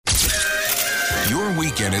Your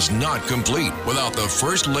weekend is not complete without the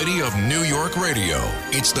First Lady of New York Radio.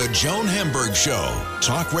 It's the Joan Hamburg Show.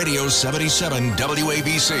 Talk Radio 77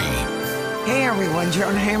 WABC. Hey everyone,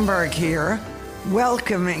 Joan Hamburg here,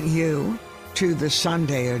 welcoming you to the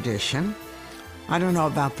Sunday edition. I don't know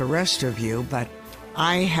about the rest of you, but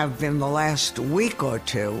I have been the last week or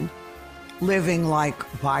two living like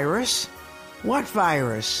virus. What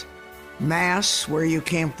virus? Masks where you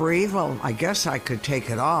can't breathe? Well, I guess I could take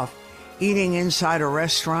it off. Eating inside a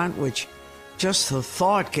restaurant, which just the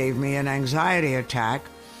thought gave me an anxiety attack.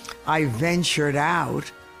 I ventured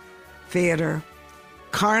out. Theater,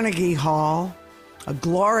 Carnegie Hall, a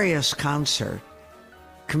glorious concert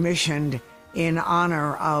commissioned in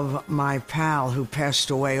honor of my pal who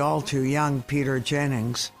passed away all too young, Peter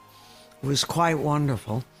Jennings. It was quite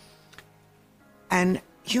wonderful. And,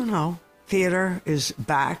 you know, theater is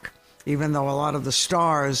back, even though a lot of the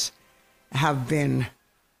stars have been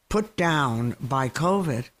put down by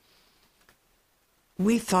COVID.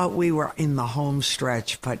 We thought we were in the home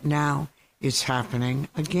stretch, but now it's happening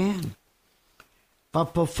again.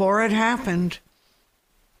 But before it happened,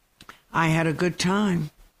 I had a good time.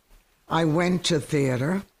 I went to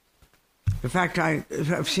theater. In fact,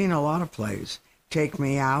 I've seen a lot of plays. Take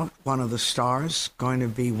Me Out, one of the stars, going to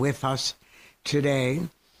be with us today.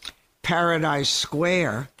 Paradise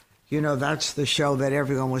Square, you know, that's the show that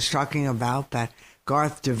everyone was talking about, that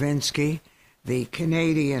Garth Davinsky, the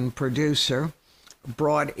Canadian producer,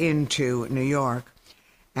 brought into New York.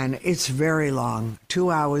 And it's very long,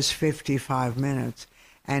 2 hours, 55 minutes.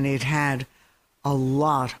 And it had a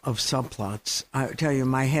lot of subplots. I tell you,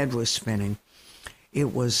 my head was spinning.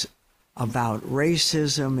 It was about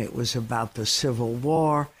racism. It was about the Civil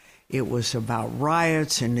War. It was about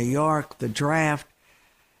riots in New York, the draft.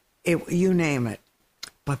 You name it.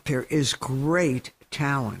 But there is great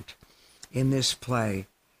talent in this play.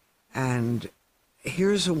 And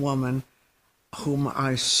here's a woman whom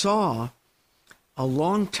I saw a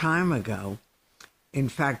long time ago. In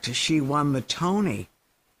fact, she won the Tony,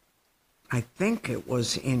 I think it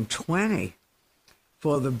was in 20,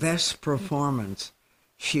 for the best performance.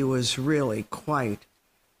 She was really quite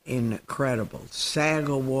incredible. SAG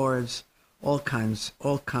Awards, all kinds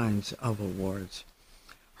of awards.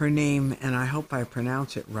 Her name, and I hope I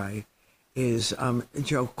pronounce it right, is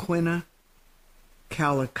Joaquina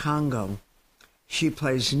Calicongo. She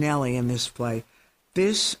plays Nellie in this play.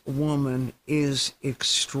 This woman is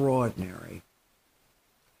extraordinary.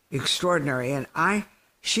 Extraordinary. And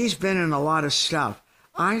she's been in a lot of stuff.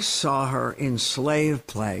 I saw her in Slave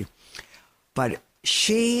Play, but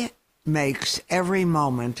she makes every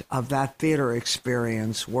moment of that theater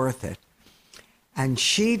experience worth it. And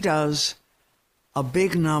she does a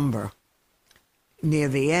big number near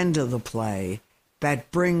the end of the play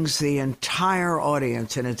that brings the entire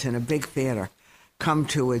audience, and it's in a big theater, come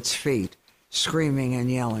to its feet, screaming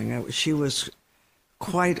and yelling. She was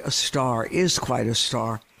quite a star, is quite a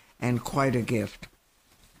star, and quite a gift.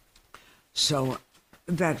 So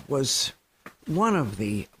that was one of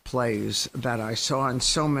the plays that I saw, and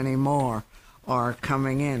so many more are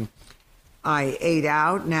coming in. I ate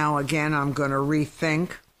out. Now, again, I'm going to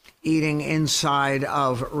rethink eating inside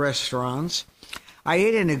of restaurants. I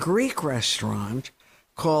ate in a Greek restaurant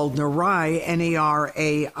called Nerai,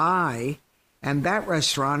 Nerai, and that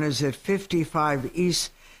restaurant is at 55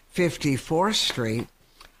 East 54th Street.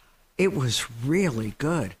 It was really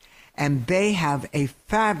good. And they have a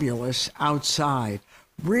fabulous outside,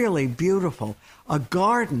 really beautiful, a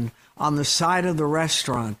garden on the side of the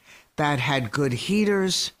restaurant that had good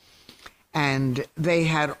heaters, and they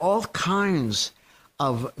had all kinds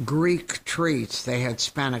of Greek treats. They had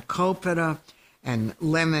spanakopita and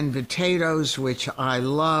lemon potatoes, which I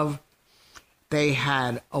love. They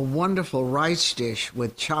had a wonderful rice dish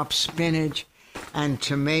with chopped spinach and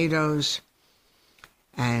tomatoes,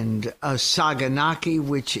 and a saganaki,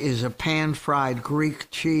 which is a pan-fried Greek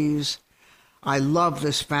cheese. I love the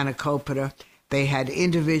spanakopita. They had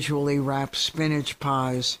individually wrapped spinach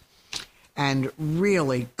pies and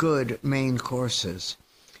really good main courses,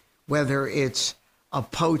 whether it's a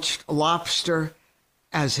poached lobster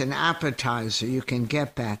as an appetizer, you can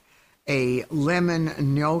get that, a lemon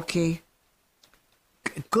gnocchi,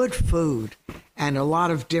 good food, and a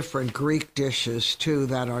lot of different Greek dishes, too,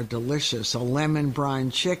 that are delicious. A lemon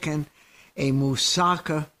brine chicken, a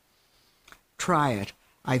moussaka. Try it.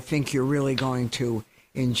 I think you're really going to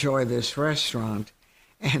enjoy this restaurant.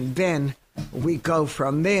 And then we go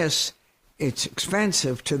from this, it's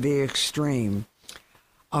expensive, to the extreme.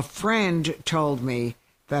 A friend told me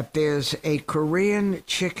that there's a Korean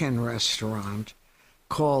chicken restaurant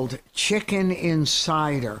called Chicken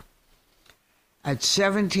Insider. at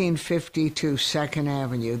 1752 2nd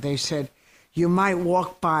Avenue. They said you might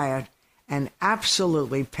walk by it and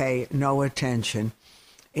absolutely pay no attention.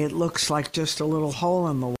 It looks like just a little hole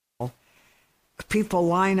in the wall. People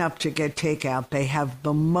line up to get takeout. They have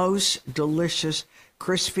the most delicious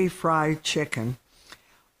crispy fried chicken,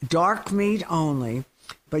 dark meat only,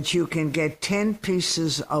 but you can get 10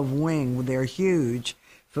 pieces of wing. They're huge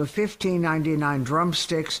for $15.99,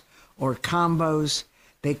 drumsticks or combos.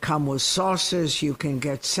 They come with sauces. You can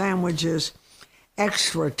get sandwiches,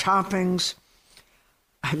 extra toppings.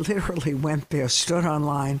 I literally went there, stood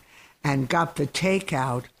online, and got the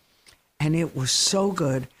takeout, and it was so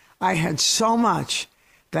good. I had so much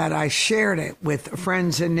that I shared it with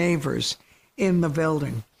friends and neighbors in the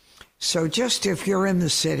building. So just if you're in the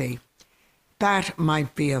city, that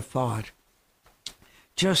might be a thought,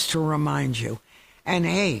 just to remind you. And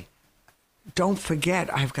hey, don't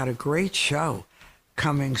forget, I've got a great show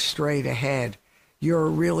coming straight ahead. You're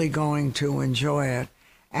really going to enjoy it.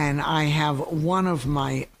 And I have one of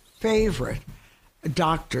my favorite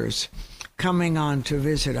doctors coming on to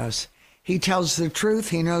visit us. He tells the truth.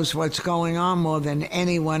 He knows what's going on more than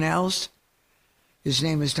anyone else. His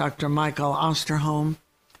name is Dr. Michael Osterholm.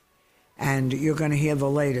 And you're going to hear the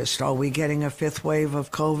latest. Are we getting a fifth wave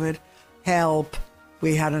of COVID? Help.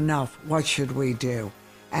 We had enough. What should we do?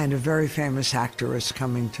 And a very famous actor is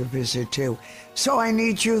coming to visit too. So I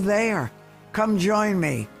need you there. Come join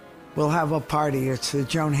me. We'll have a party. It's the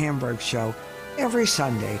Joan Hamburg Show every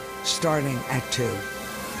Sunday starting at 2.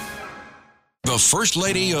 The First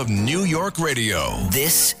Lady of New York Radio.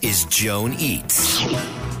 This is Joan Eats.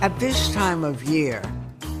 At this time of year,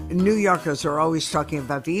 New Yorkers are always talking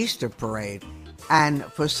about the Easter parade. And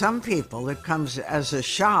for some people, it comes as a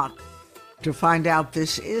shock to find out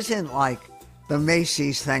this isn't like the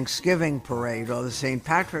Macy's Thanksgiving parade or the St.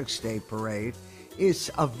 Patrick's Day parade. It's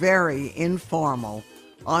a very informal,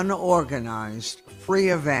 unorganized, free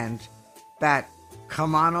event that,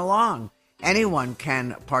 come on along. Anyone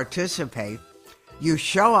can participate. You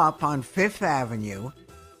show up on 5th Avenue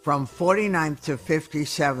from 49th to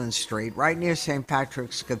 57th Street, right near St.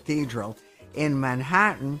 Patrick's Cathedral in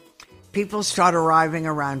Manhattan. People start arriving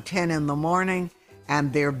around 10 in the morning,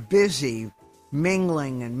 and they're busy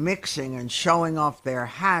mingling and mixing and showing off their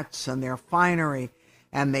hats and their finery,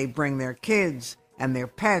 and they bring their kids and their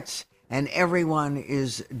pets, and everyone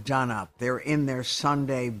is done up. They're in their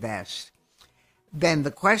Sunday best. Then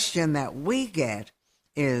the question that we get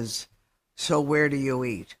is, so where do you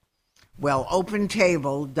eat? Well,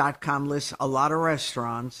 OpenTable.com lists a lot of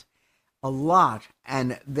restaurants,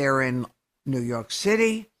 and they're in New York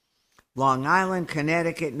City, Long Island,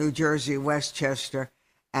 Connecticut, New Jersey, Westchester,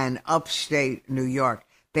 and upstate New York.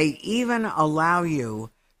 They even allow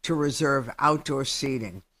you to reserve outdoor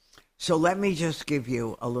seating. So let me just give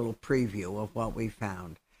you a little preview of what we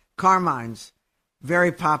found. Carmine's,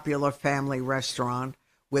 very popular family restaurant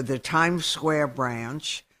with the Times Square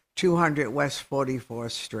branch, 200 West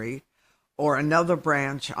 44th Street, or another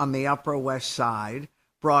branch on the Upper West Side,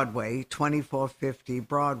 Broadway, 2450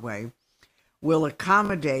 Broadway, will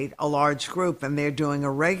accommodate a large group, and they're doing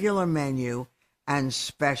a regular menu and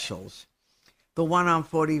specials. The one on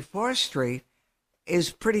 44th Street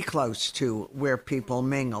is pretty close to where people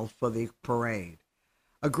mingle for the parade.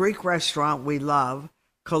 A Greek restaurant we love,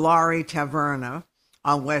 Kalari Taverna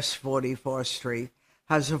on West 44th Street,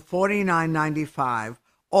 has a $49.95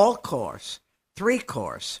 all-course,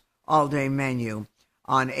 3-course, all-day menu.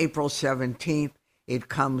 On April 17th, it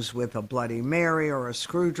comes with a Bloody Mary or a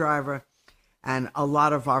screwdriver and a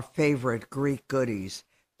lot of our favorite Greek goodies,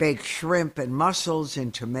 baked shrimp and mussels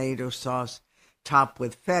in tomato sauce, topped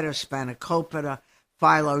with feta, spanakopita,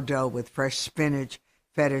 phyllo dough with fresh spinach,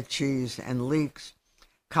 feta cheese and leeks,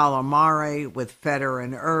 calamari with feta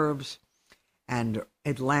and herbs, and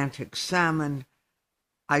Atlantic salmon,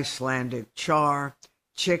 Icelandic char,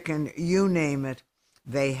 chicken, you name it,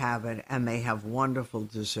 they have it, and they have wonderful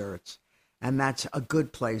desserts. And that's a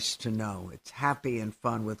good place to know. It's happy and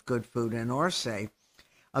fun with good food. And Orsay,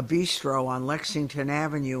 a bistro on Lexington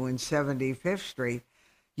Avenue in 75th Street,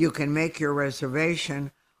 you can make your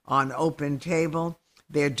reservation on Open Table.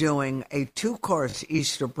 They're doing a 2-course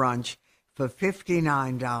Easter brunch for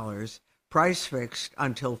 $59, price fixed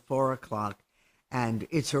until 4 o'clock, and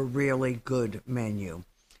it's a really good menu.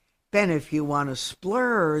 Then if you want to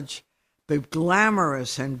splurge, the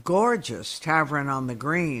glamorous and gorgeous Tavern on the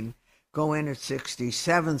Green, go in at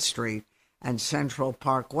 67th Street and Central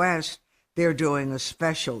Park West. They're doing a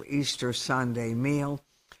special Easter Sunday meal,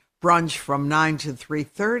 brunch from 9 to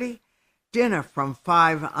 3:30, dinner from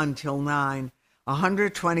 5 until 9,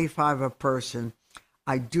 $125 a person.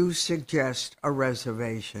 I do suggest a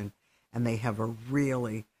reservation. and they have a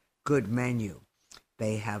really good menu.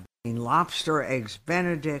 They have lobster, eggs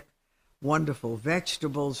Benedict, wonderful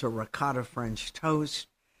vegetables, a ricotta French toast,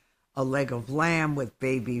 a leg of lamb with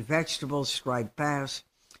baby vegetables, striped bass,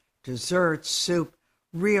 desserts, soup,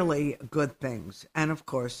 really good things. And of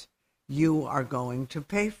course, you are going to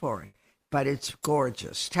pay for it. But it's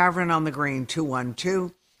gorgeous. Tavern on the Green,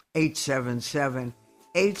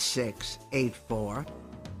 212-877-8684.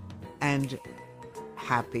 And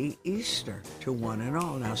happy Easter to one and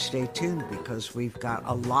all. Now stay tuned because we've got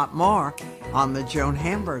a lot more on the Joan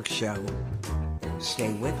Hamburg Show.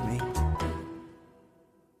 Stay with me.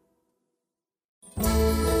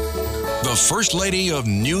 The First Lady of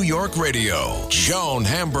New York Radio, Joan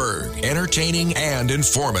Hamburg. Entertaining and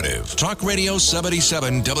informative. Talk Radio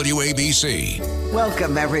 77 WABC.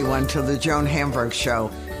 Welcome, everyone, to the Joan Hamburg Show.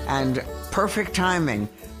 And perfect timing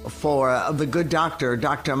for the good doctor,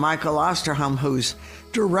 Dr. Michael Osterholm, who's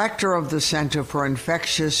director of the Center for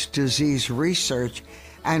Infectious Disease Research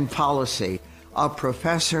and Policy, a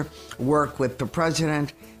professor, worked with the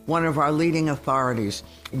president, one of our leading authorities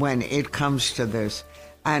when it comes to this.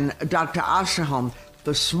 And Dr. Osterholm,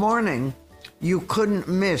 this morning, you couldn't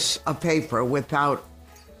miss a paper without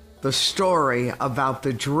the story about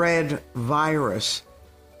the dread virus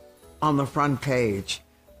on the front page.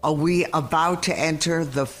 Are we about to enter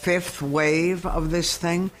the fifth wave of this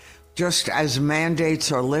thing, just as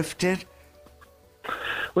mandates are lifted?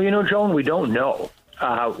 Well, Joan, we don't know.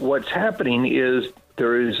 What's happening is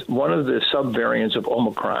there is one of the subvariants of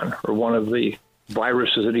Omicron, or one of the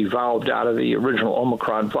viruses that evolved out of the original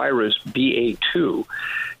Omicron virus, BA2,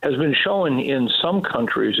 has been shown in some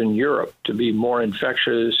countries in Europe to be more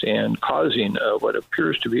infectious and causing what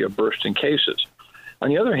appears to be a burst in cases. On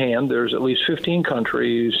the other hand, there's at least 15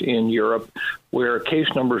 countries in Europe where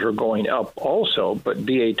case numbers are going up also, but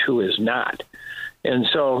BA2 is not. And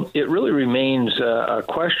so it really remains a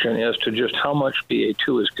question as to just how much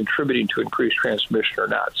BA2 is contributing to increased transmission or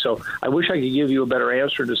not. So I wish I could give you a better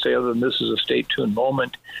answer to say other than this is a stay tuned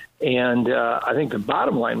moment. And I think the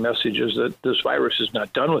bottom line message is that this virus is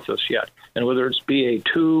not done with us yet. And whether it's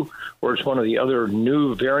BA2 or it's one of the other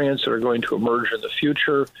new variants that are going to emerge in the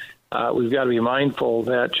future, we've got to be mindful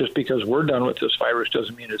that just because we're done with this virus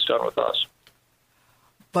doesn't mean it's done with us.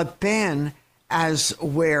 But then, as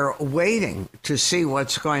we're waiting to see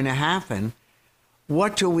what's going to happen,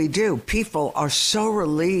 what do? People are so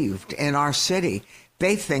relieved in our city.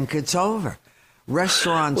 They think it's over.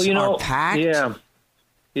 Restaurants are packed.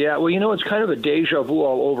 Yeah. Well, it's kind of a deja vu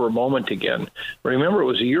all over moment again. Remember, it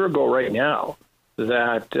was a year ago right now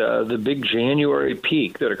that the big January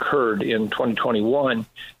peak that occurred in 2021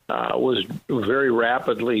 was very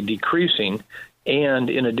rapidly decreasing. And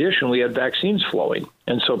in addition, we had vaccines flowing.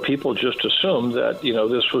 And so people just assumed that,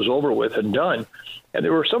 this was over with and done. And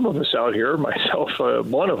there were some of us out here, myself,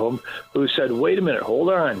 one of them, who said, wait a minute, hold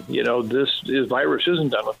on. This virus isn't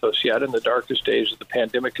done with us yet, and the darkest days of the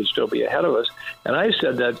pandemic could still be ahead of us. And I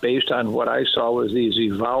said that based on what I saw was these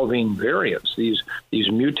evolving variants, these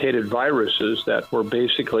mutated viruses that were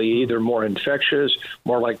basically either more infectious,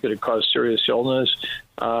 more likely to cause serious illness,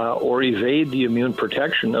 or evade the immune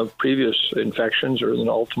protection of previous infections or then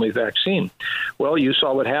ultimately vaccine. Well, you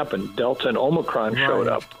saw what happened. Delta and Omicron showed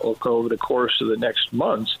up over the course of the next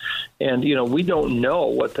months. And, we don't know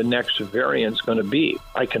what the next variant's going to be.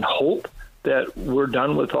 I can hope that we're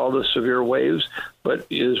done with all the severe waves, but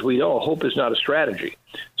as we know, hope is not a strategy.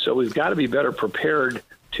 So we've got to be better prepared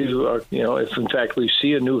to, if in fact we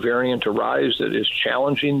see a new variant arise that is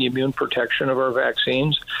challenging the immune protection of our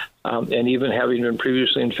vaccines, and even having been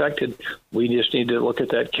previously infected, we just need to look at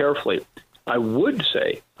that carefully. I would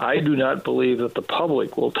say I do not believe that the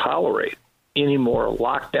public will tolerate any more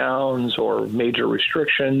lockdowns or major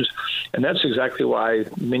restrictions, and that's exactly why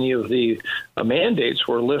many of the mandates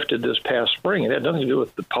were lifted this past spring. It had nothing to do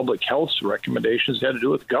with the public health recommendations. It had to do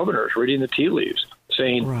with governors reading the tea leaves,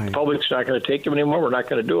 saying the public's not going to take them anymore. We're not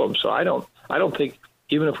going to do them. So I don't think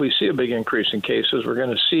even if we see a big increase in cases, we're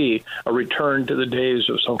going to see a return to the days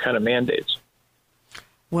of some kind of mandates.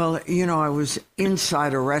 Well, I was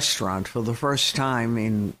inside a restaurant for the first time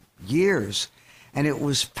in years, and it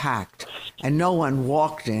was packed, and no one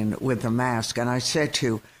walked in with a mask. And I said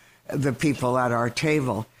to the people at our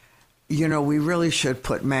table, we really should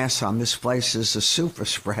put masks on. This place is a super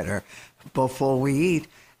spreader before we eat.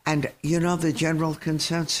 And, the general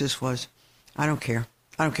consensus was, I don't care.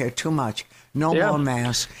 I don't care too much. No more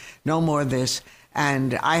masks, no more this.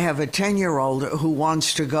 And I have a 10-year-old who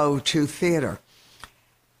wants to go to theater.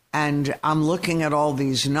 And I'm looking at all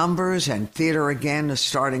these numbers, and theater again is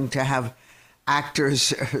starting to have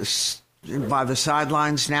actors by the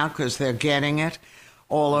sidelines now because they're getting it.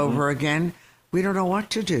 all over again. We don't know what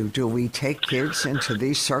to do. Do we take kids into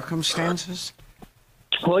these circumstances?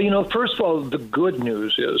 Well, first of all, the good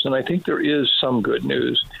news is, and I think there is some good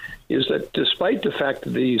news, is that despite the fact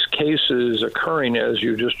that these cases occurring as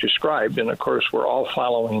you just described, and of course we're all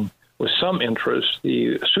following with some interest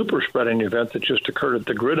the super spreading event that just occurred at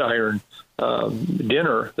the Gridiron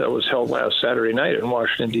dinner that was held last Saturday night in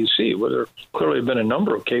Washington, D.C., where there clearly have been a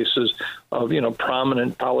number of cases of,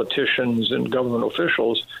 prominent politicians and government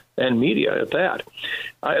officials and media at that.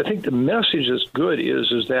 I think the message that's good is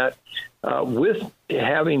that with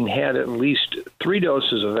having had at least 3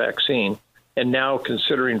 doses of vaccine, and now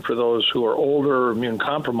considering for those who are older, immune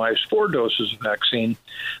compromised, 4 doses of vaccine,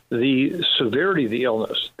 the severity of the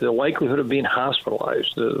illness, the likelihood of being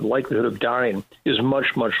hospitalized, the likelihood of dying is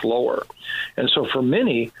much, much lower. And so for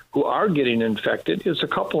many who are getting infected, it's a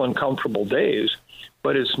couple uncomfortable days,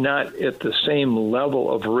 but it's not at the same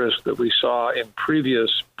level of risk that we saw in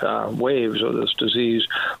previous waves of this disease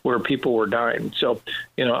where people were dying. So,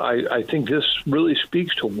 I think this really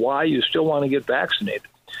speaks to why you still want to get vaccinated.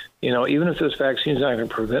 Even if this vaccine is not going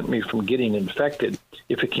to prevent me from getting infected,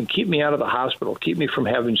 if it can keep me out of the hospital, keep me from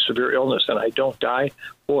having severe illness and I don't die,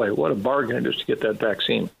 boy, what a bargain it is to get that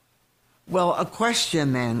vaccine. Well, a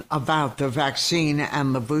question then about the vaccine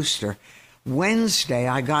and the booster. Wednesday,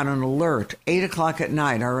 I got an alert, 8 o'clock at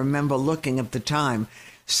night. I remember looking at the time,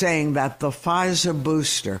 saying that the Pfizer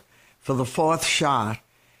booster for the 4th shot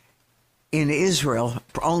in Israel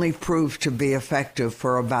only proved to be effective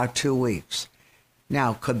for about 2 weeks.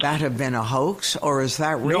 Now, could that have been a hoax, or is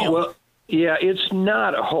that real? No, well, yeah, it's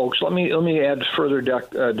not a hoax. Let me add further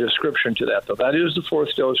description to that, though. That is the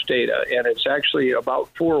 4th dose data, and it's actually about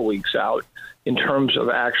 4 weeks out in terms of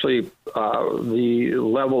actually the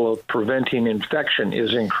level of preventing infection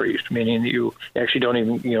is increased, meaning you actually don't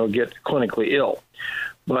even get clinically ill.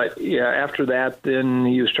 But yeah, after that, then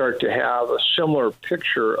you start to have a similar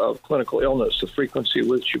picture of clinical illness. The frequency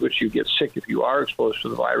with which you get sick if you are exposed to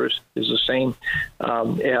the virus is the same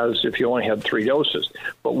as if you only had 3 doses.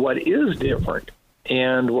 But what is different,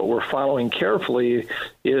 and what we're following carefully,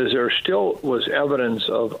 is there still was evidence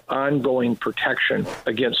of ongoing protection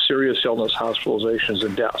against serious illness, hospitalizations,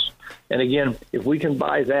 and deaths. And again, if we can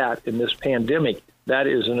buy that in this pandemic, that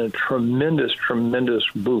is a tremendous, tremendous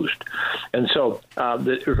boost. And so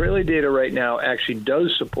the early data right now actually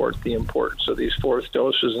does support the importance of these 4th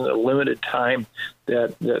doses and the limited time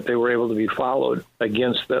that they were able to be followed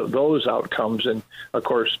against those outcomes. And, of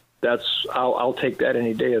course, I'll take that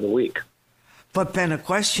any day of the week. But then a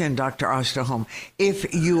question, Dr. Osterholm,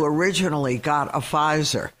 if you originally got a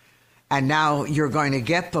Pfizer and now you're going to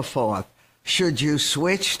get the 4th, should you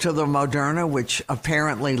switch to the Moderna, which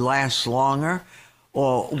apparently lasts longer?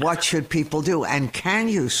 Or what should people do? And can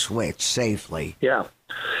you switch safely? Yeah,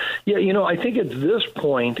 I think at this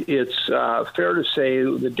point, it's fair to say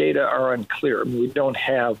the data are unclear. I mean, we don't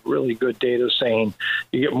have really good data saying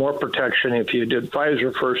you get more protection if you did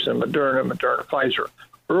Pfizer first and Moderna, Pfizer.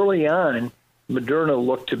 Early on, Moderna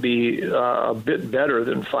looked to be a bit better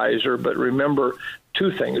than Pfizer, but remember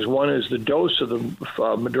 2 things. One is the dose of the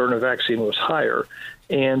Moderna vaccine was higher,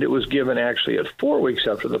 and it was given actually at 4 weeks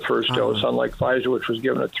after the first dose, unlike Pfizer, which was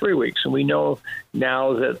given at 3 weeks. And we know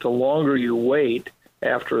now that the longer you wait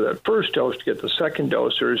after that first dose to get the second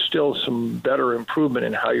dose, there is still some better improvement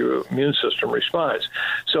in how your immune system responds.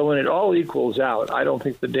 So when it all equals out, I don't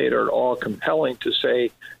think the data are at all compelling to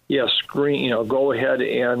say, yes, go ahead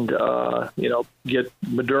and, get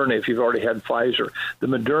Moderna if you've already had Pfizer. The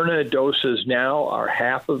Moderna doses now are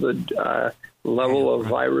half of the level of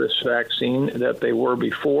virus vaccine that they were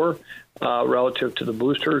before relative to the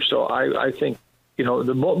booster. So I think, the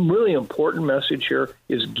really important message here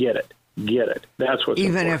is get it. Get it. That's what's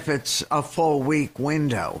even important. If it's a full week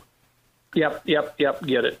window. Yep.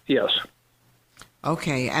 Get it. Yes.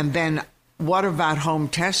 Okay. And then what about home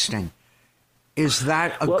testing? Is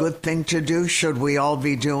that a good thing to do? Should we all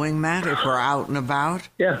be doing that if we're out and about?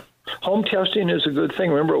 Yeah. Home testing is a good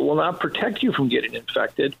thing. Remember, it will not protect you from getting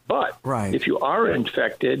infected, but if you are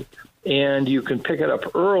infected and you can pick it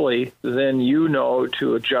up early, then you know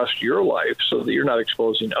to adjust your life so that you're not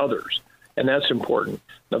exposing others. And that's important.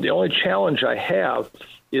 Now, the only challenge I have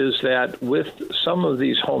is that with some of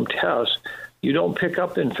these home tests, you don't pick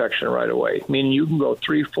up infection right away, meaning you can go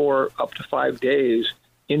 3, 4, up to 5 days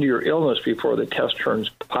into your illness before the test turns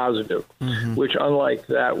positive, which unlike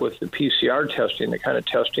that with the PCR testing, the kind of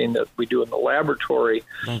testing that we do in the laboratory,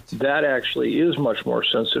 that actually is much more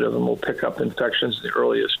sensitive and will pick up infections in the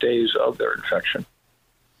earliest days of their infection.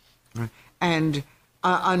 And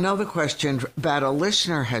another question that a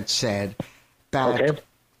listener had said that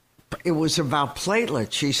it was about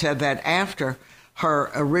platelets. She said that after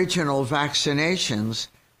her original vaccinations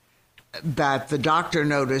that the doctor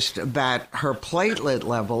noticed that her platelet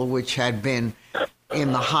level, which had been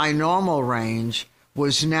in the high normal range,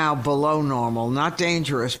 was now below normal, not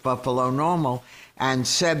dangerous, but below normal, and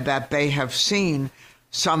said that they have seen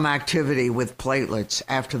some activity with platelets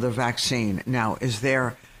after the vaccine. Now, is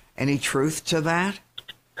there any truth to that?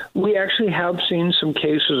 We actually have seen some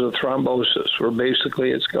cases of thrombosis where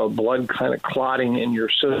basically it's got blood kind of clotting in your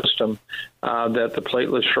system that the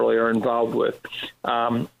platelets surely are involved with.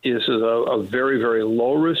 This is a very, very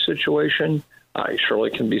low-risk situation. It surely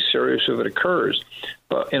can be serious if it occurs.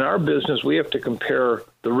 But in our business, we have to compare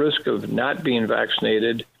the risk of not being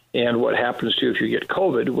vaccinated and what happens to you if you get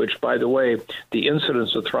COVID, which, by the way, the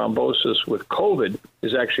incidence of thrombosis with COVID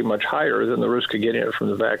is actually much higher than the risk of getting it from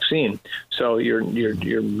the vaccine. So you're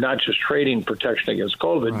not just trading protection against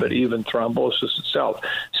COVID, right, but even thrombosis itself.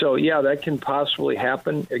 So, yeah, that can possibly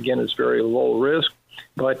happen. Again, it's very low risk.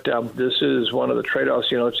 But this is one of the trade-offs.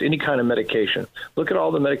 It's any kind of medication. Look at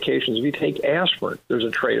all the medications. If you take aspirin, there's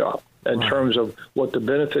a trade-off in terms of what the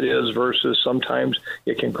benefit is versus sometimes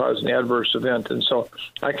it can cause an adverse event. And so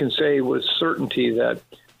I can say with certainty that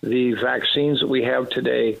the vaccines that we have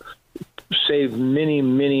today save many,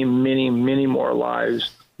 many, many, many more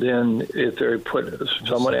lives than if they put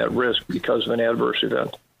someone at risk because of an adverse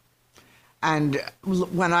event. And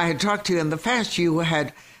when I had talked to you in the past, you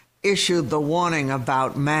had issued the warning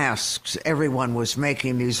about masks. Everyone was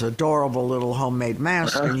making these adorable little homemade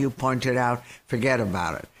masks, and you pointed out, forget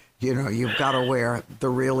about it. You've got to wear the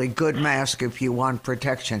really good mask if you want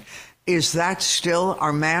protection.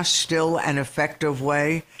 Are masks still an effective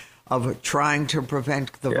way of trying to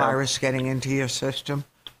prevent the virus getting into your system?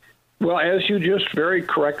 Well, as you just very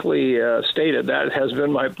correctly stated, that has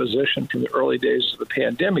been my position from the early days of the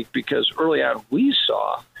pandemic, because early on we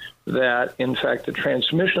saw that, in fact, the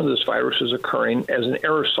transmission of this virus is occurring as an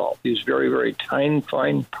aerosol, these very, very tiny,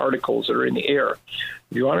 fine particles that are in the air.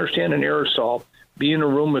 If you understand an aerosol, be in a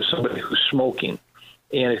room with somebody who's smoking.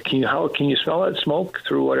 And how can you smell that smoke?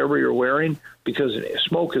 Through whatever you're wearing? Because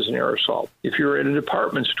smoke is an aerosol. If you're in a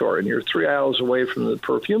department store and you're 3 aisles away from the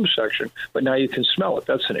perfume section, but now you can smell it,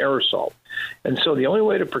 that's an aerosol. And so the only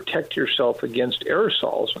way to protect yourself against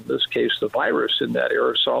aerosols, in this case the virus in that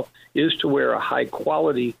aerosol, is to wear a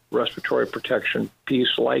high-quality respiratory protection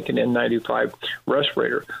piece like an N95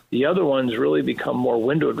 respirator. The other ones really become more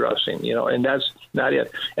window dressing, and that's not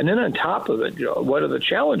it. And then on top of it, one of the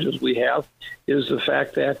challenges we have is the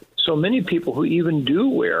fact that so many people who even do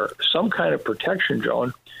wear some kind of protection,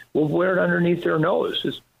 Joan, will wear it underneath their nose.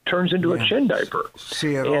 It turns into a chin diaper,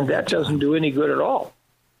 and that doesn't do any good at all.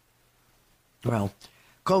 Well,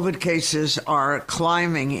 COVID cases are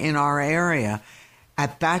climbing in our area.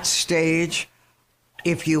 At that stage,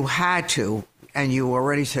 if you had to, and you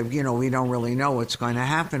already said, we don't really know what's going to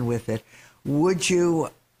happen with it, would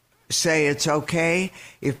you say it's okay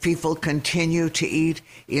if people continue to eat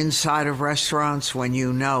inside of restaurants when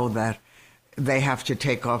you know that they have to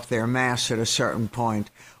take off their masks at a certain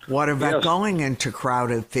point? What about going into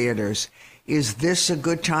crowded theaters? Is this a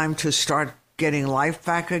good time to start getting life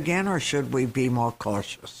back again, or should we be more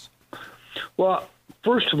cautious? Well,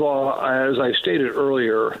 first of all, as I stated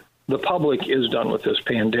earlier, the public is done with this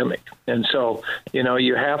pandemic. And so,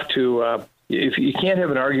 you have to, if you can't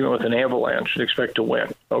have an argument with an avalanche and expect to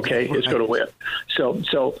win, okay, it's going to win.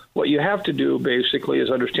 So what you have to do basically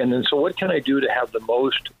is understand, and so what can I do to have the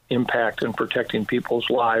most impact in protecting people's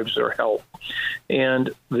lives, their health?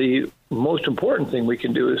 And the most important thing we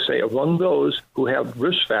can do is say, among those who have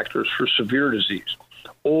risk factors for severe disease,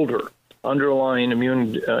 older, underlying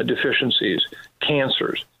immune deficiencies,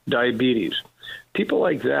 cancers, diabetes, people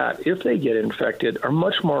like that, if they get infected, are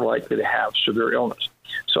much more likely to have severe illness.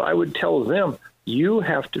 So I would tell them, you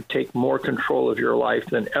have to take more control of your life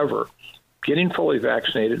than ever. Getting fully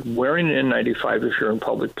vaccinated, wearing an N95 if you're in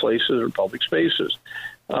public places or public spaces,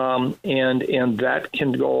 and that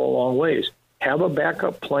can go a long ways. Have a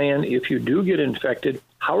backup plan if you do get infected.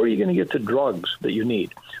 How are you going to get the drugs that you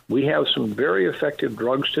need? We have some very effective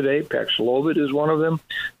drugs today. Paxlovid is one of them,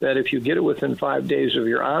 that if you get it within 5 days of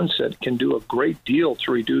your onset, can do a great deal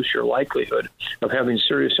to reduce your likelihood of having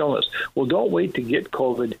serious illness. Well, don't wait to get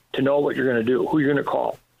COVID to know what you're going to do, who you're going to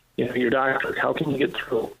call. Your doctor, how can you get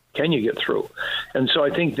through? Can you get through? And so I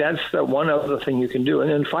think that's the one other thing you can do.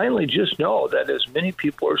 And then finally, just know that as many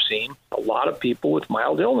people are seeing, a lot of people with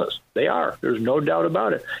mild illness. They are. There's no doubt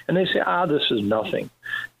about it. And they say, this is nothing.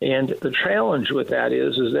 And the challenge with that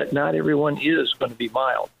is that not everyone is going to be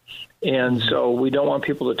mild. And so we don't want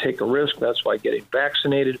people to take a risk. That's why getting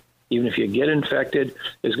vaccinated, even if you get infected,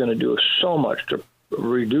 is going to do so much to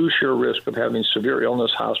reduce your risk of having severe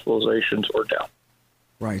illness, hospitalizations, or death.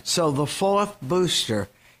 Right. So the fourth booster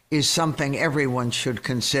is something everyone should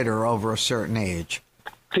consider over a certain age.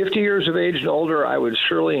 50 years of age and older, I would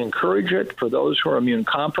surely encourage it. For those who are immune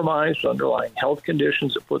compromised, underlying health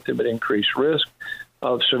conditions that put them at increased risk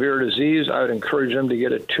of severe disease, I would encourage them to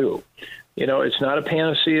get it too. You know, it's not a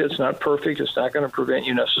panacea. It's not perfect. It's not going to prevent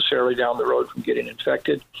you necessarily down the road from getting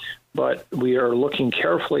infected. But we are looking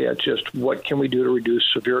carefully at just what can we do to reduce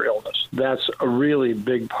severe illness. That's a really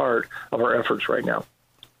big part of our efforts right now.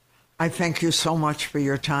 I thank you so much for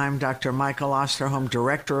your time, Dr. Michael Osterholm,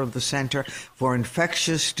 Director of the Center for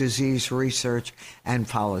Infectious Disease Research and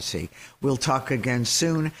Policy. We'll talk again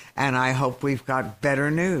soon, and I hope we've got better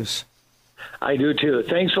news. I do, too.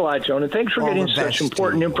 Thanks a lot, Joan, and thanks for getting such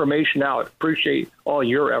important information out. Appreciate all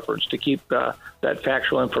your efforts to keep that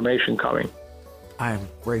factual information coming. I'm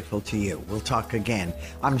grateful to you. We'll talk again.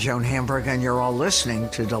 I'm Joan Hamburg, and you're all listening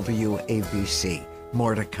to WABC.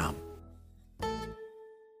 More to come.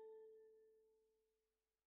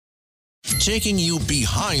 Taking you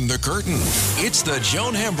behind the curtain. It's the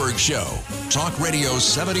Joan Hamburg Show. Talk Radio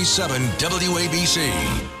 77 WABC.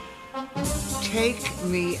 Take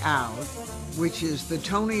Me Out, which is the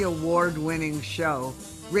Tony Award-winning show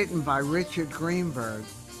written by Richard Greenberg,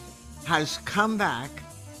 has come back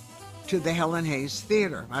to the Helen Hayes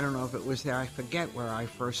Theater. I don't know if it was there. I forget where I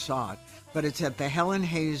first saw it. But it's at the Helen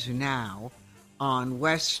Hayes now on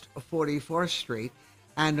West 44th Street.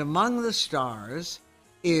 And among the stars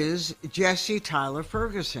is Jesse Tyler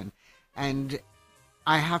Ferguson. And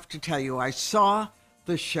I have to tell you, I saw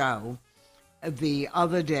the show the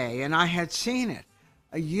other day, and I had seen it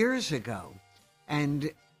years ago.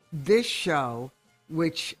 And this show,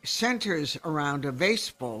 which centers around a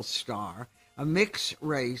baseball star, a mixed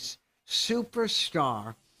race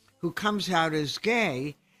superstar who comes out as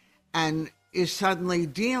gay and is suddenly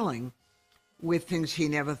dealing with things he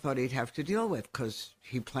never thought he'd have to deal with because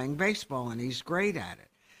he's playing baseball and he's great at it,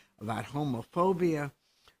 about homophobia,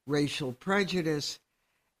 racial prejudice.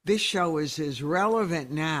 This show is as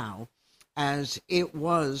relevant now as it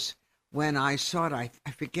was when I saw it.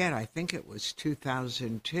 I forget, I think it was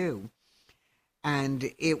 2002.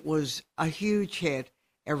 And it was a huge hit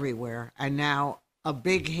everywhere, and now a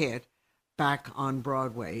big hit back on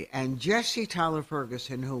Broadway. And Jesse Tyler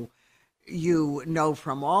Ferguson, who you know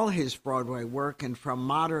from all his Broadway work and from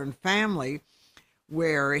Modern Family,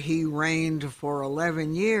 where he reigned for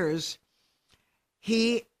 11 years,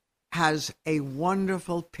 he has a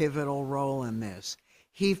wonderful pivotal role in this.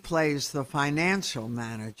 He plays the financial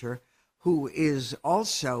manager who is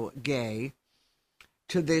also gay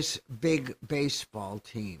to this big baseball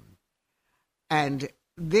team. And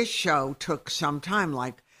this show took some time,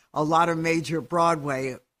 like a lot of major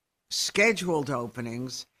Broadway scheduled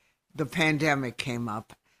openings. The pandemic came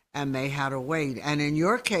up and they had to wait. And in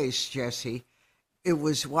your case, Jesse, it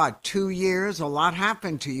was 2 years? A lot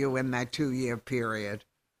happened to you in that 2-year period.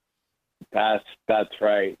 That's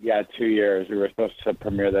right. Yeah, 2 years. We were supposed to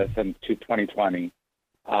premiere this in 2020.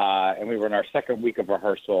 And we were in our second week of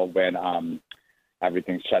rehearsal when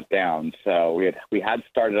everything shut down. So we had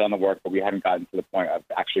started on the work, but we hadn't gotten to the point of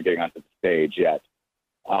actually getting onto the stage yet.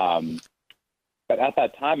 But at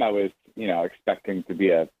that time, I was, expecting to be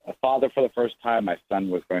a father for the first time. My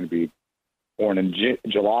son was going to be born in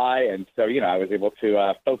July. And so, I was able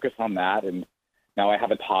to focus on that. And now I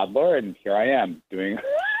have a toddler, and here I am doing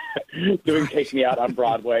Take Me Out on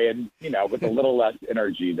Broadway, and, with a little less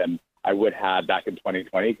energy than I would have back in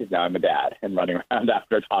 2020, because now I'm a dad and running around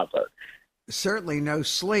after a toddler. Certainly no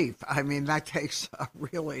sleep. I mean, that takes a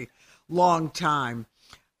really long time,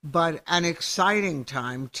 but an exciting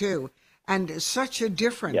time, too. And such a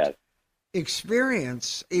different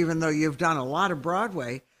experience, even though you've done a lot of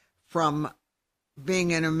Broadway, from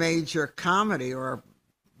being in a major comedy or a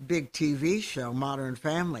big TV show, Modern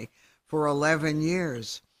Family, for 11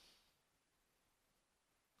 years.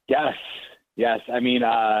 Yes. I mean,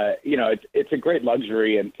 it's a great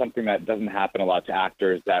luxury and something that doesn't happen a lot to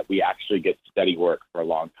actors, that we actually get steady work for a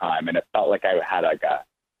long time. And it felt like I had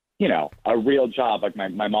a real job. Like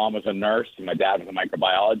my mom was a nurse and my dad was a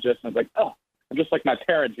microbiologist. And I was like, oh, I'm just like my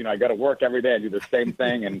parents. I got to work every day. I do the same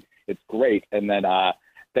thing, and it's great. And then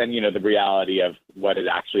the reality of what it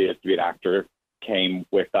actually is to be an actor came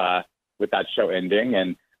with that show ending.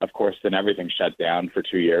 And of course, then everything shut down for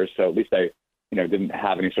 2 years. So at least I didn't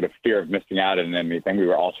have any sort of fear of missing out on anything. We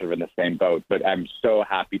were all sort of in the same boat. But I'm so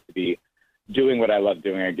happy to be doing what I love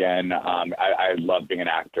doing again. I love being an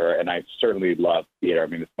actor, and I certainly love theater. I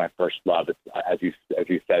mean, it's my first love. It's, as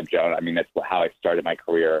you said, Joan, I mean, that's how I started my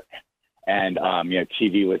career. And,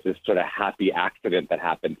 TV was this sort of happy accident that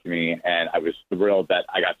happened to me. And I was thrilled that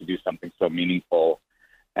I got to do something so meaningful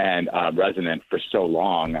and resonant for so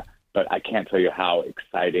long. But I can't tell you how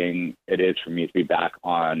exciting it is for me to be back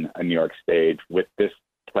on a New York stage with this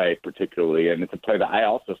play particularly. And it's a play that I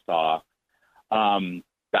also saw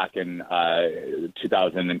back in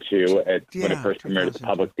 2002 when it first premiered at the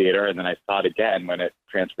Public Theater. And then I saw it again when it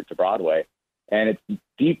transferred to Broadway. And it's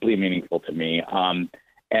deeply meaningful to me.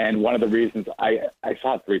 And one of the reasons I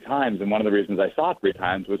saw it 3 times, and one of the reasons I saw it 3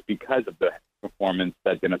 times was because of the performance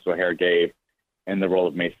that Dennis O'Hare gave in the role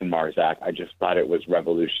of Mason Marzak. I just thought it was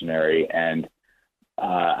revolutionary, and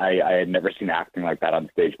I had never seen acting like that on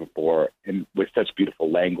stage before, and with such beautiful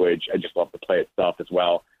language. I just loved the play itself as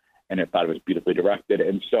well, and I thought it was beautifully directed.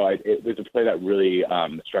 And so it was a play that really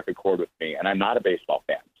struck a chord with me, and I'm not a baseball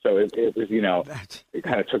fan. So it was, it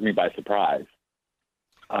kind of took me by surprise.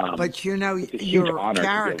 But, your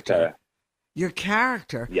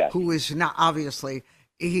character, yes. who is not, obviously,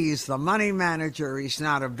 he's the money manager, he's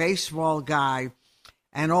not a baseball guy,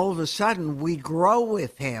 and all of a sudden we grow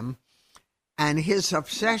with him and his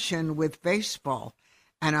obsession with baseball.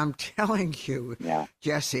 And I'm telling you,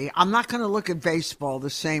 Jesse, I'm not going to look at baseball the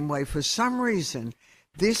same way. For some reason,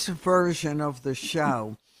 this version of the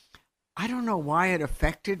show, I don't know why it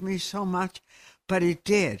affected me so much, but it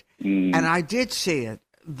did. And I did see it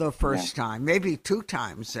the first time, maybe 2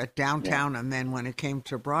 times at Downtown and then when it came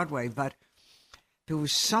to Broadway. But there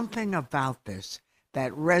was something about this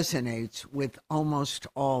that resonates with almost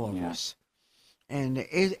all of us. And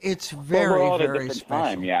it's very, we're all at a very different special.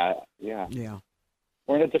 Time. Yeah.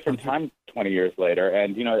 We're in a different time 20 years later.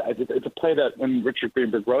 And, it's a play that when Richard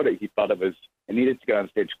Greenberg wrote it, he thought it needed to go on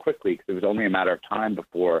stage quickly because it was only a matter of time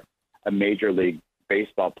before a Major League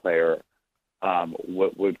Baseball player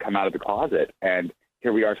would come out of the closet. And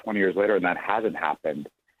here we are 20 years later, and that hasn't happened.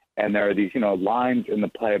 And there are these, lines in the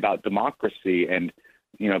play about democracy and,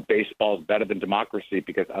 baseball is better than democracy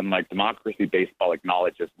because unlike democracy, baseball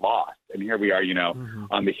acknowledges loss. And here we are,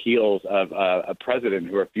 on the heels of a president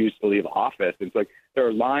who refused to leave office. It's like there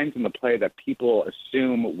are lines in the play that people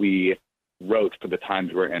assume we wrote for the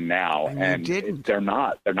times we're in now. And they're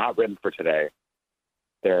not written for today.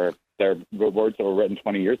 They're words that were written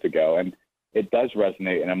 20 years ago. And it does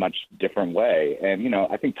resonate in a much different way. And,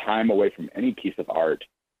 I think time away from any piece of art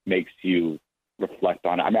makes you reflect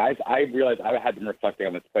on it. I mean, I realized I had been reflecting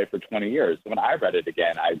on this play for 20 years. So when I read it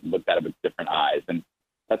again, I looked at it with different eyes. And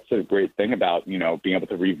that's a great thing about, being able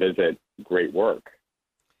to revisit great work.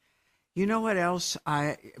 You know what else?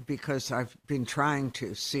 Because I've been trying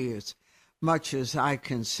to see as much as I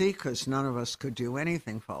can see, because none of us could do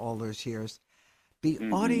anything for all those years. The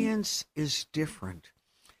audience is different.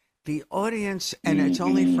 The audience, and it's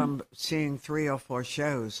only from seeing 3 or 4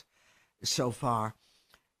 shows so far,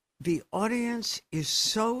 the audience is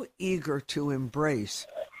so eager to embrace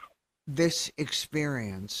this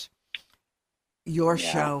experience, your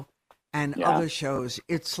show and other shows.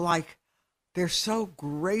 It's like they're so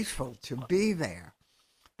grateful to be there.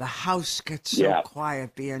 The house gets so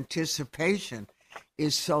quiet. The anticipation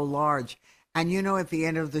is so large. And, at the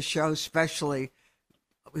end of the show, especially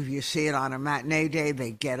if you see it on a matinee day,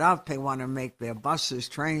 they get up, they want to make their buses,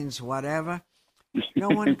 trains, whatever. No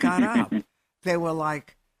one got up. They were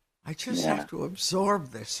like, I just have to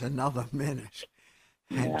absorb this another minute.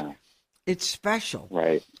 And it's special.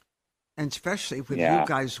 Right. And especially with you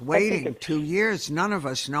guys waiting 2 years, none of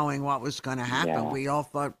us knowing what was going to happen. Yeah. We all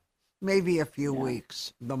thought maybe a few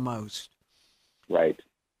weeks, the most. Right.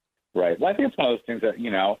 Well, I think it's one of those things that,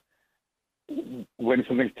 when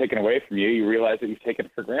something's taken away from you, you realize that you've taken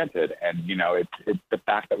it for granted. And, it's the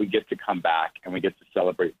fact that we get to come back and we get to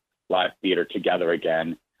celebrate live theater together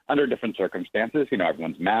again under different circumstances.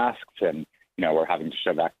 Everyone's masked and, we're having to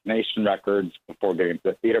show vaccination records before getting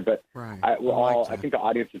to the theater. But I think the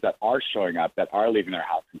audiences that are showing up, that are leaving their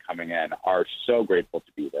house and coming in, are so grateful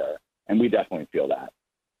to be there. And we definitely feel that.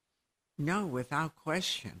 No, without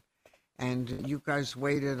question. And you guys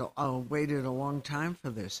waited a long time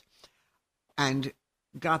for this and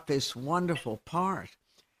got this wonderful part.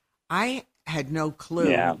 I had no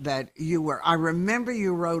clue that you were. I remember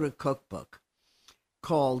you wrote a cookbook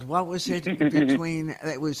called, what was it?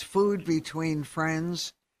 It was Food Between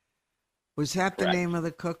Friends. Was that the name of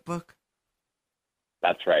the cookbook?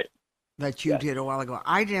 That's right. That you did a while ago.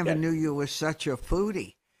 I never knew you were such a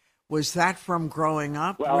foodie. Was that from growing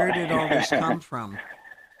up? Well, where did all this come from?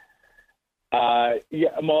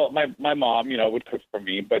 Well, my mom, would cook for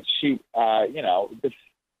me, but she,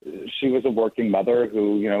 she was a working mother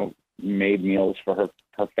who, made meals for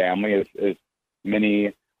her family, as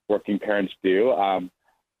many working parents do.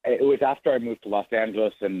 It was after I moved to Los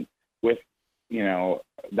Angeles, and with,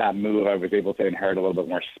 that move, I was able to inherit a little bit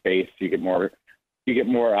more space. You get more you get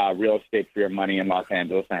more real estate for your money in Los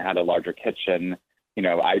Angeles, and I had a larger kitchen. You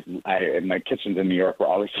know, my kitchens in New York were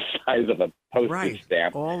always the size of a postage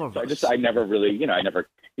stamp. All of us. I never really,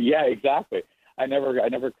 yeah, exactly. I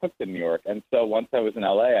never cooked in New York. And so once I was in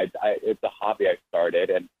LA, it's a hobby I started.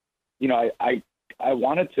 And, I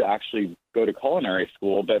wanted to actually go to culinary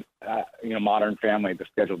school, but, the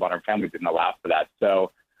schedule of Modern Family didn't allow for that.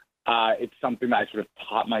 So it's something that I sort of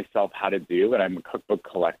taught myself how to do. And I'm a cookbook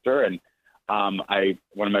collector. And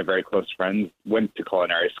one of my very close friends went to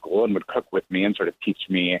culinary school and would cook with me and sort of teach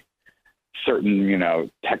me certain,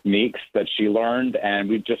 techniques that she learned. And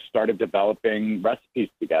we just started developing recipes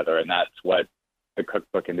together. And that's what the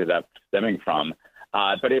cookbook ended up stemming from.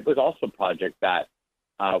 But it was also a project that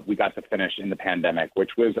we got to finish in the pandemic,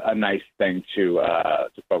 which was a nice thing to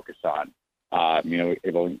focus on. We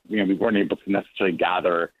weren't able to necessarily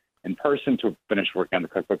gather in person to finish working on the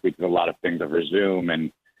cookbook. We did a lot of things over Zoom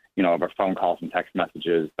and, over phone calls and text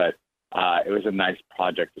messages. But it was a nice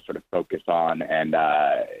project to sort of focus on and,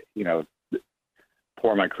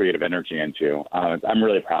 pour my creative energy into. I'm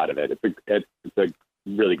really proud of it. It's a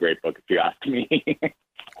really great book, if you ask me.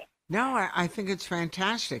 No, I think it's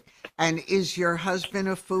fantastic. And is your husband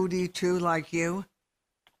a foodie too, like you?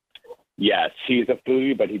 Yes, he's a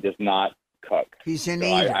foodie, but he does not cook. He's an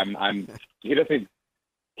eater.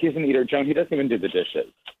 He's an eater, Joan. He doesn't even do the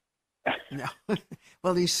dishes. No.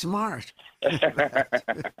 Well, he's smart.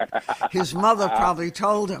 His mother probably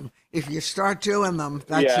told him, if you start doing them,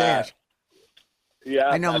 that's it. Yeah,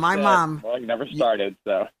 I know my mom. Well, he never started,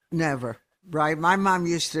 so. Never. Right. My mom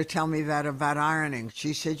used to tell me that about ironing.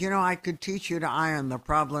 She said, I could teach you to iron. The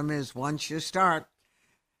problem is once you start,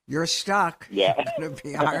 you're stuck. Yeah. You're going to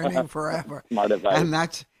be ironing forever. Smart advice. And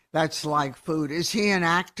that's like food. Is he an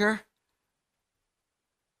actor?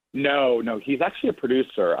 No. He's actually a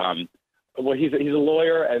producer. He's a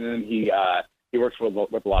lawyer, and then he works with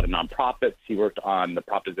a lot of nonprofits. He worked on the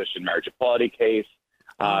Proposition Marriage Equality case.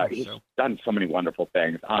 He's done so many wonderful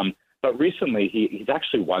things. But recently, he's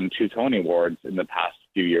actually won 2 Tony Awards in the past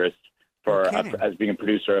few years as being a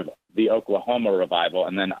producer of the Oklahoma revival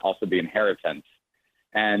and then also The Inheritance.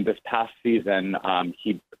 And this past season,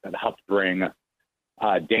 he helped bring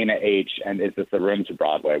Dana H. and Is This a Room to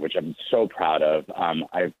Broadway, which I'm so proud of.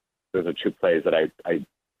 Those are 2 plays that I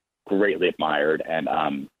greatly admired and,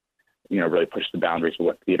 really pushed the boundaries of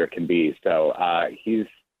what theater can be. So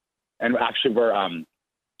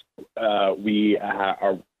we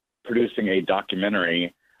are producing a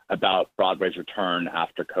documentary about Broadway's return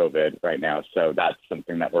after COVID right now. So that's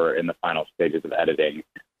something that we're in the final stages of editing.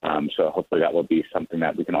 So hopefully that will be something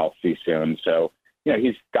that we can all see soon. So,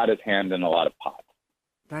 he's got his hand in a lot of pots.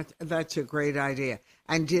 That's a great idea.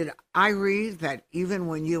 And did I read that even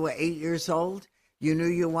when you were 8 years old, you knew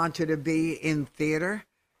you wanted to be in theater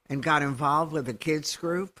and got involved with a kids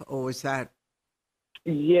group, or was that?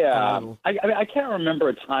 Yeah, I can't remember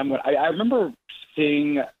a time when I remember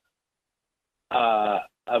seeing a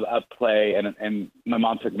play, and my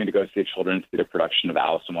mom took me to go see a children's theater production of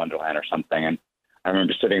Alice in Wonderland or something, and I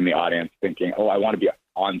remember sitting in the audience thinking, I want to be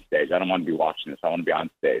on stage. I don't want to be watching this. I want to be on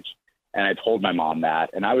stage. And I told my mom that,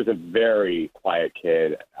 and I was a very quiet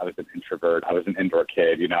kid. I was an introvert. I was an indoor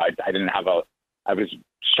kid. I was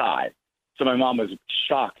shy. So my mom was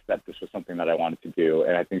shocked that this was something that I wanted to do.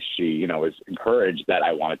 And I think she, was encouraged that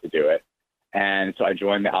I wanted to do it. And so I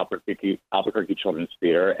joined the Albuquerque Children's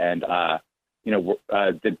Theater and,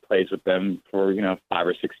 did plays with them for, 5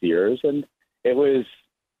 or 6 years. And it was,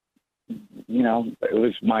 it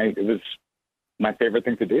was my favorite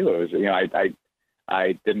thing to do. It was,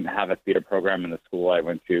 I didn't have a theater program in the school I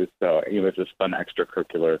went to. So it was this fun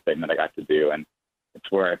extracurricular thing that I got to do. And it's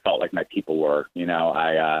where I felt like my people were,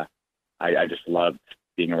 I just loved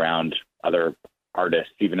being around other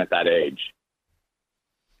artists, even at that age.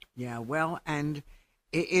 Yeah, well, and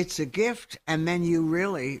it's a gift. And then you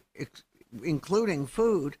really, including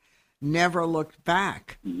food, never looked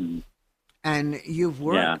back. Mm-hmm. And you've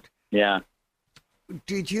worked. Yeah.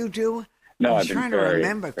 Did you do? No, I'm I've been trying very, to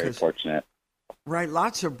remember, very fortunate. Right,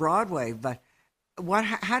 lots of Broadway, but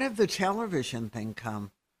how did the television thing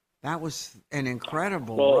come? That was an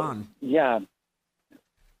incredible run. Yeah.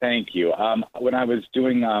 Thank you. When I was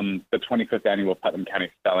doing the 25th annual Putnam County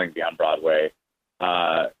Spelling Bee on Broadway,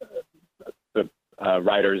 the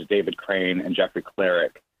writers David Crane and Jeffrey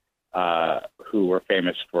Cleric, who were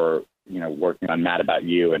famous for working on Mad About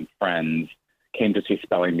You and Friends, came to see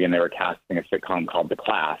Spelling Bee, and they were casting a sitcom called The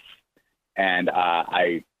Class, and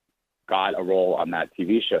I got a role on that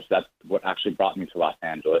TV show. So that's what actually brought me to Los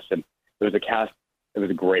Angeles, and it was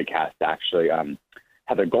a great cast actually.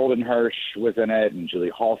 Heather Goldenhirsch was in it, and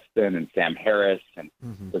Julie Halston, and Sam Harris, and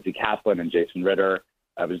Lizzie Kaplan, and Jason Ritter.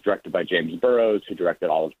 It was directed by James Burrows, who directed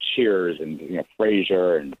all of Cheers and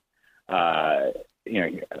Frasier and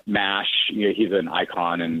MASH. He's an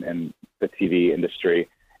icon in the TV industry.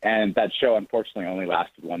 And that show, unfortunately, only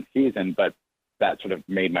lasted one season, but that sort of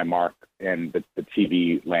made my mark in the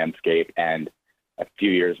TV landscape. And a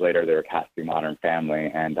few years later, they were casting Modern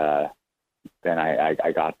Family, and then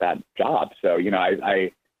I got that job. So,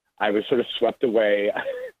 I was sort of swept away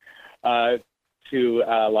to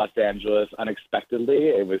Los Angeles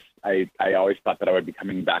unexpectedly. I always thought that I would be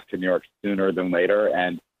coming back to New York sooner than later,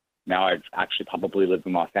 and now I've actually probably lived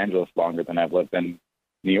in Los Angeles longer than I've lived in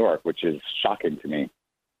New York, which is shocking to me.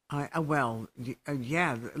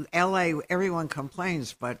 Yeah, L.A., everyone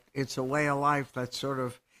complains, but it's a way of life that sort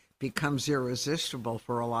of becomes irresistible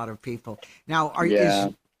for a lot of people. Now,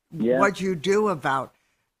 what you do about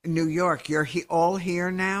New York, you're all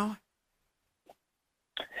here now?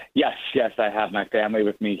 Yes, I have my family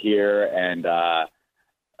with me here, and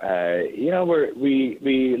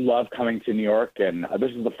we love coming to New York, and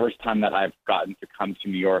this is the first time that I've gotten to come to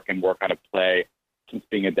New York and work on a play since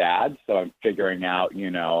being a dad. So I'm figuring out,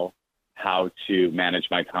 how to manage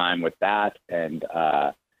my time with that, and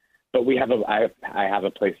but I have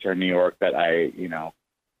a place here in New York that I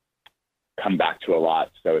come back to a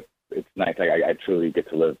lot. So it's nice. I truly get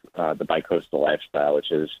to live the bicoastal lifestyle,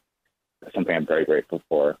 which is something I'm very grateful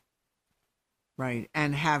for. Right.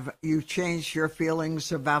 And have you changed your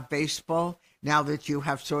feelings about baseball now that you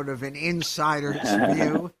have sort of an insider's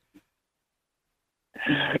view?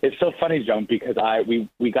 It's so funny, Joan, because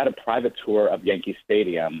we got a private tour of Yankee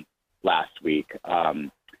Stadium last week, and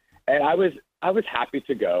I was happy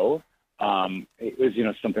to go. It was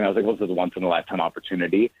something I was like, well, this is a once in a lifetime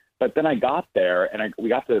opportunity. But then I got there and we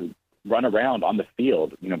got to run around on the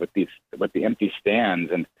field, with the empty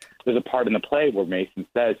stands. And there's a part in the play where Mason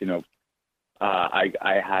says,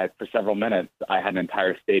 I had for several minutes, I had an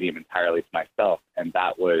entire stadium entirely to myself, and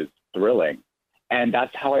that was thrilling. And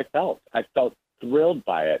that's how I felt. I felt thrilled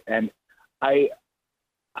by it, and it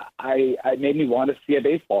made me want to see a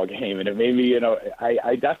baseball game, and it made me,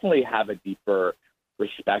 I definitely have a deeper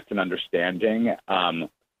respect and understanding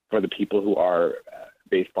for the people who are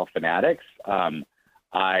baseball fanatics.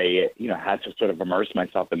 I had to sort of immerse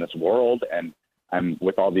myself in this world, and I'm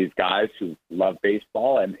with all these guys who love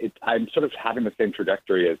baseball, and I'm sort of having the same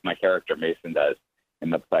trajectory as my character Mason does in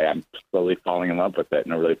the play. I'm slowly falling in love with it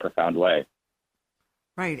in a really profound way.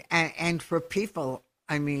 Right. And for people,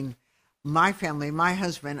 I mean, my family, my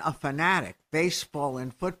husband, a fanatic, baseball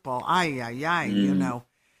and football, it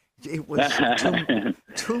was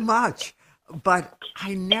too much. But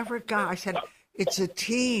I said, it's a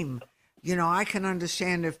team. I can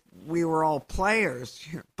understand if we were all players,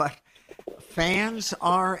 but fans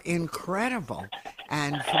are incredible.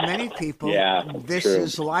 And for many people, this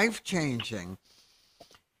is life-changing.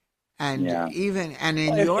 And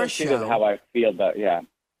in your show, how I feel about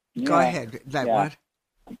Go ahead. What?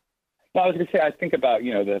 Well, I was going to say, I think about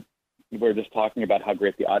we're just talking about how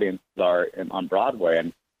great the audiences are on Broadway,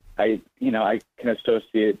 and I can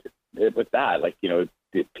associate it with that. Like the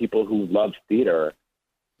people who love theater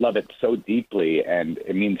love it so deeply, and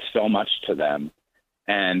it means so much to them.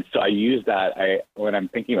 And so I use that. When I'm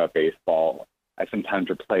thinking about baseball, I sometimes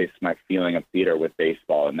replace my feeling of theater with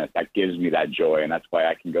baseball, and that gives me that joy, and that's why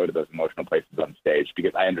I can go to those emotional places on stage,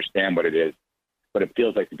 because I understand what it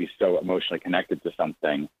feels like to be so emotionally connected to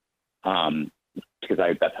something, because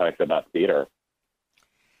that's how I feel about theater.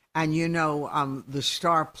 And the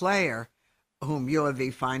star player, whom you're the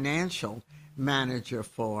financial manager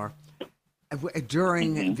for,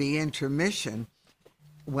 during the intermission,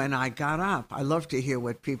 when I got up, I love to hear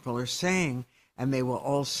what people are saying, and they were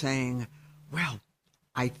all saying, well,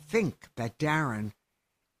 I think that Darren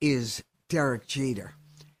is Derek Jeter.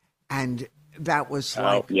 And that was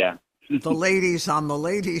like the ladies on the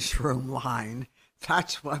ladies' room line.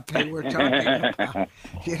 That's what they were talking about,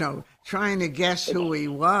 trying to guess who he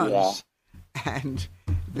was. Yeah. And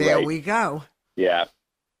there we go. Yeah.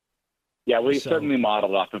 Yeah, well, he certainly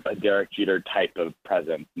modeled off of a Derek Jeter type of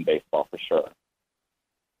presence in baseball for sure.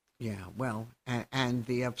 Yeah, well, and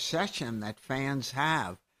the obsession that fans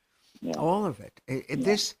have, all of it.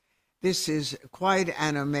 This is quite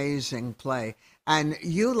an amazing play. And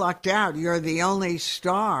you lucked out. You're the only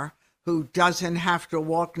star who doesn't have to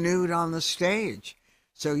walk nude on the stage.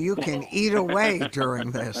 So you can eat away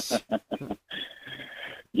during this.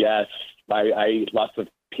 Yes, I eat lots of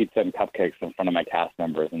pizza and cupcakes in front of my cast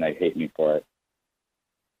members, and they hate me for it.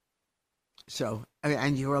 So,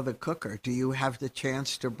 and you're the cooker. Do you have the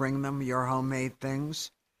chance to bring them your homemade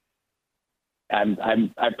things?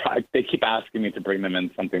 They keep asking me to bring them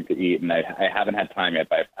in something to eat, and I haven't had time yet,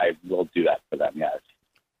 but I will do that for them, yes.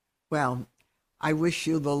 Well, I wish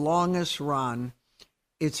you the longest run.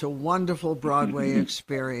 It's a wonderful Broadway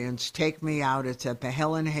experience. Take me out. It's at the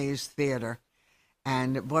Helen Hayes Theater.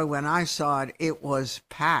 And, boy, when I saw it, it was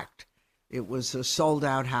packed. It was a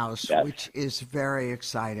sold-out house, yes, which is very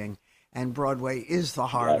exciting. And Broadway is the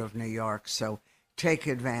heart of New York, so take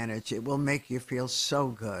advantage. It will make you feel so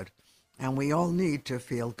good. And we all need to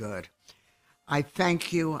feel good. I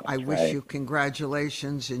thank you. I wish you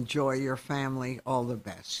congratulations. Enjoy your family. All the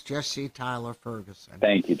best. Jesse Tyler Ferguson.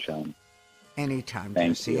 Thank you, Joan. Anytime,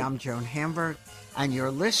 Thank Jesse. you. I'm Joan Hamburg, and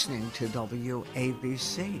you're listening to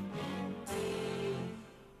WABC.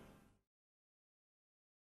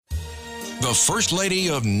 The First Lady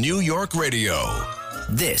of New York Radio.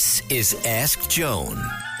 This is Ask Joan.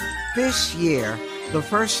 This year, the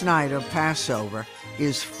first night of Passover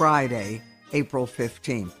is Friday, April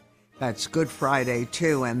 15th. That's Good Friday,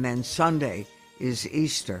 too, and then Sunday is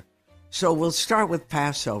Easter. So we'll start with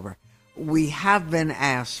Passover. We have been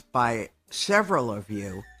asked by several of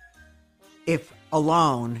you, if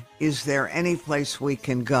alone, is there any place we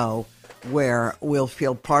can go where we'll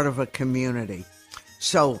feel part of a community?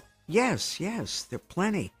 So, yes, there are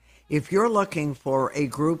plenty. If you're looking for a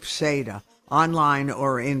group Seder, online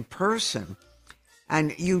or in person,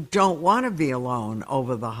 and you don't want to be alone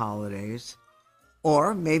over the holidays,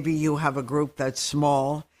 or maybe you have a group that's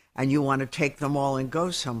small and you want to take them all and go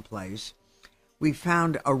someplace, we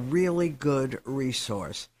found a really good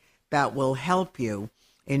resource that will help you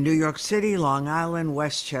in New York City, Long Island,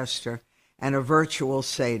 Westchester, and a virtual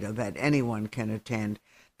Seder that anyone can attend.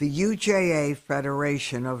 The UJA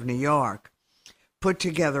Federation of New York put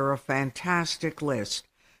together a fantastic list.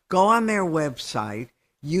 Go on their website,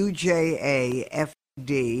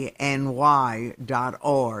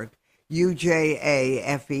 ujafedny.org,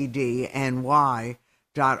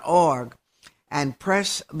 ujafedny.org, and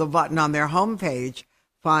press the button on their homepage,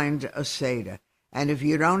 Find a Seder. And if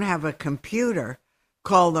you don't have a computer,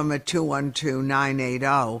 call them at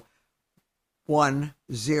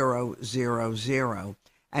 212-980-1000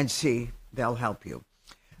 and see, they'll help you.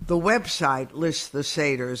 The website lists the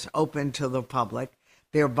Seders open to the public.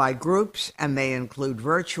 They're by groups, and they include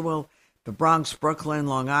virtual, the Bronx, Brooklyn,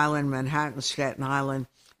 Long Island, Manhattan, Staten Island,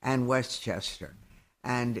 and Westchester.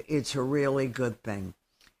 And it's a really good thing.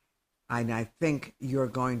 And I think you're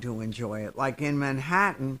going to enjoy it. Like in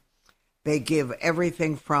Manhattan, they give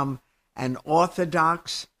everything from an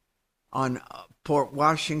Orthodox on Port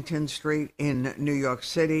Washington Street in New York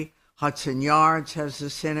City. Hudson Yards has a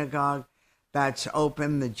synagogue that's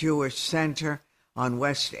open. The Jewish Center on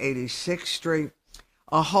West 86th Street.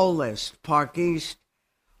 A whole list. Park East.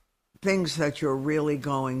 Things that you're really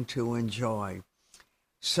going to enjoy.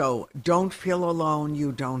 So don't feel alone.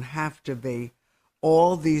 You don't have to be.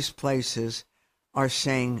 All these places are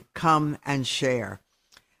saying, come and share.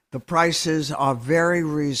 The prices are very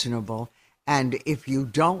reasonable, and if you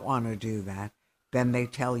don't want to do that, then they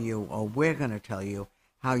tell you, or we're going to tell you,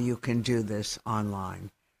 how you can do this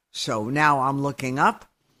online. So now I'm looking up,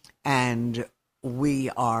 and we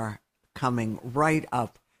are coming right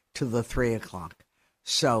up to the 3 o'clock.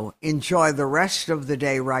 So enjoy the rest of the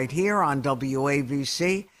day right here on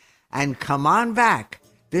WABC, and come on back.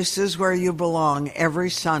 This is where you belong every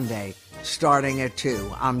Sunday, starting at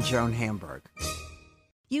 2. I'm Joan Hamburg.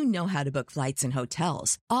 You know how to book flights and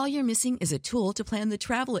hotels. All you're missing is a tool to plan the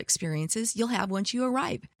travel experiences you'll have once you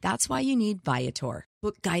arrive. That's why you need Viator.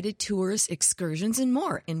 Book guided tours, excursions, and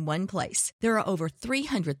more in one place. There are over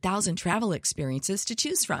 300,000 travel experiences to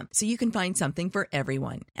choose from, so you can find something for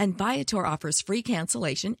everyone. And Viator offers free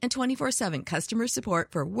cancellation and 24/7 customer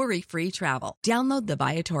support for worry-free travel. Download the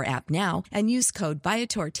Viator app now and use code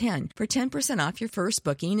Viator10 for 10% off your first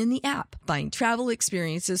booking in the app. Find travel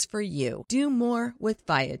experiences for you. Do more with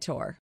Viator.